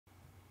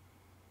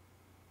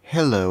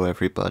Hello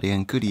everybody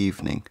and good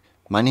evening.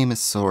 My name is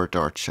Sora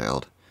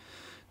Darkchild,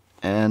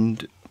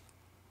 and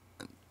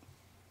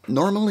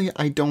normally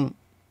I don't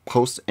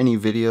post any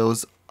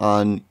videos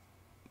on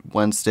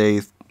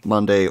Wednesday,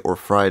 Monday, or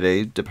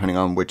Friday, depending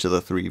on which of the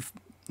three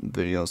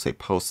videos I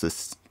post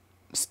this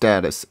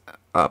status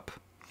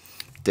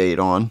update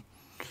on.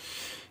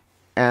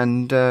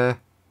 And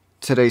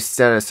today's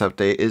status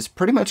update is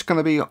pretty much going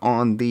to be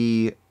on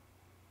the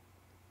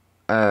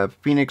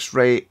Phoenix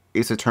Wright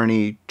Ace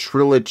Attorney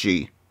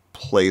trilogy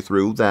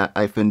playthrough that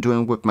I've been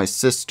doing with my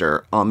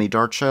sister, Ami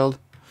Darkchild.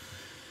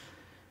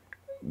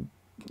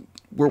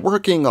 We're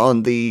working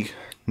on the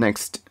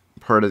next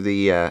part of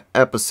the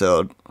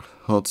episode,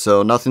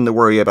 so nothing to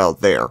worry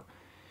about there.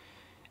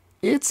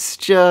 It's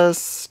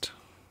just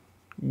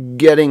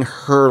getting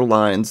her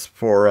lines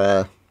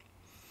for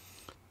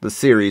the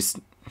series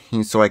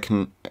so I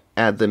can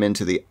add them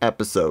into the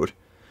episode.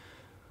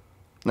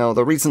 Now,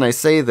 the reason I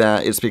say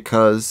that is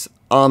because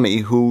Ami,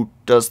 who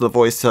does the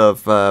voice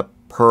of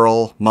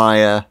Pearl,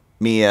 Maya,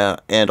 Mia,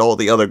 and all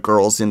the other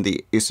girls in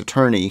the Ace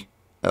Attorney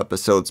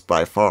episodes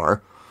by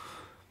far,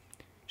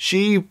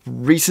 she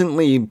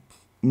recently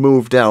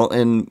moved out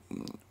and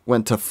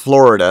went to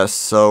Florida,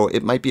 so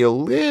it might be a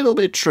little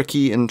bit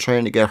tricky in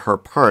trying to get her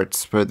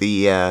parts for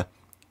the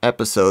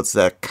episodes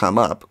that come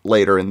up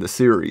later in the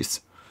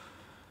series.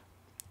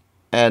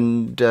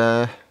 And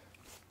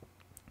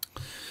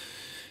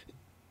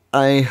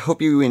I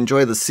hope you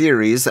enjoy the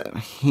series.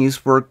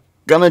 We're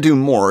gonna do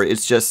more.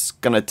 It's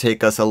just gonna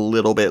take us a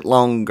little bit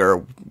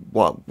longer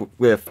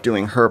with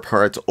doing her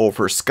parts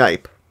over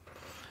Skype.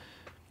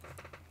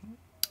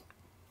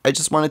 I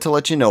just wanted to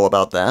let you know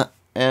about that.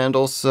 And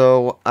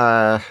also,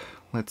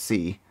 let's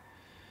see.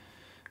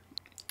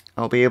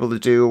 I'll be able to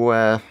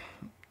do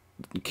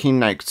King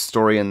Knight's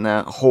story in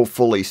that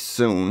hopefully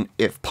soon,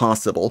 if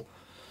possible.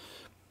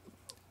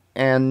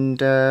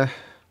 And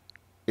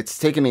it's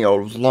taken me a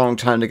long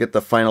time to get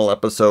the final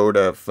episode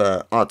of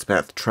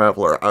Octopath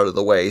Traveler out of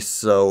the way,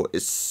 so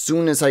as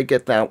soon as I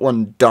get that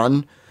one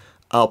done,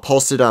 I'll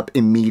post it up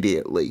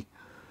immediately.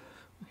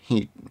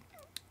 What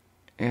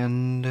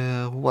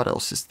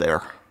else is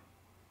there? I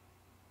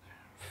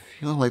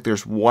feel like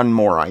there's one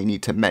more I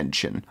need to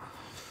mention.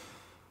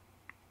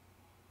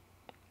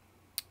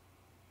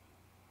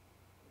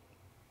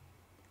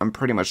 I'm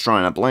pretty much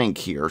drawing a blank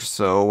here,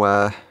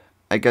 so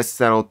I guess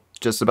that'll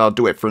just about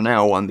do it for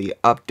now on the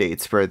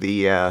updates for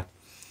the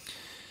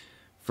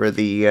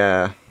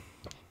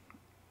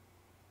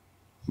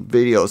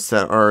videos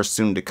that are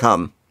soon to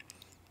come.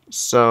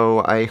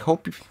 So I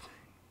hope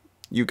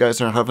you guys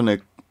are having a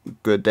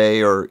good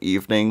day or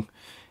evening.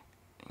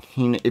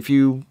 If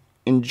you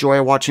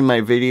enjoy watching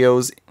my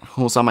videos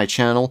on my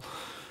channel,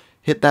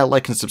 hit that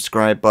like and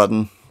subscribe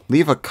button.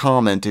 Leave a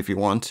comment if you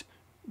want.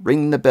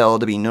 Ring the bell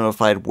to be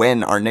notified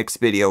when our next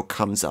video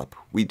comes up.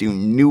 We do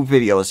new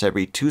videos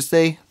every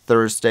Tuesday,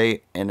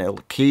 Thursday, and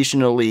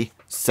occasionally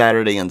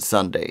Saturday and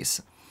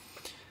Sundays.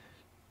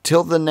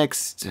 Till the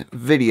next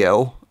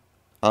video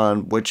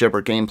on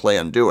whichever gameplay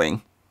I'm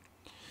doing,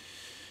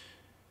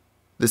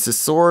 this is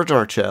Sora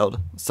Darkchild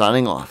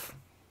signing off.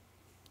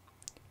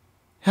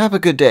 Have a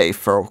good day,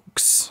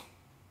 folks.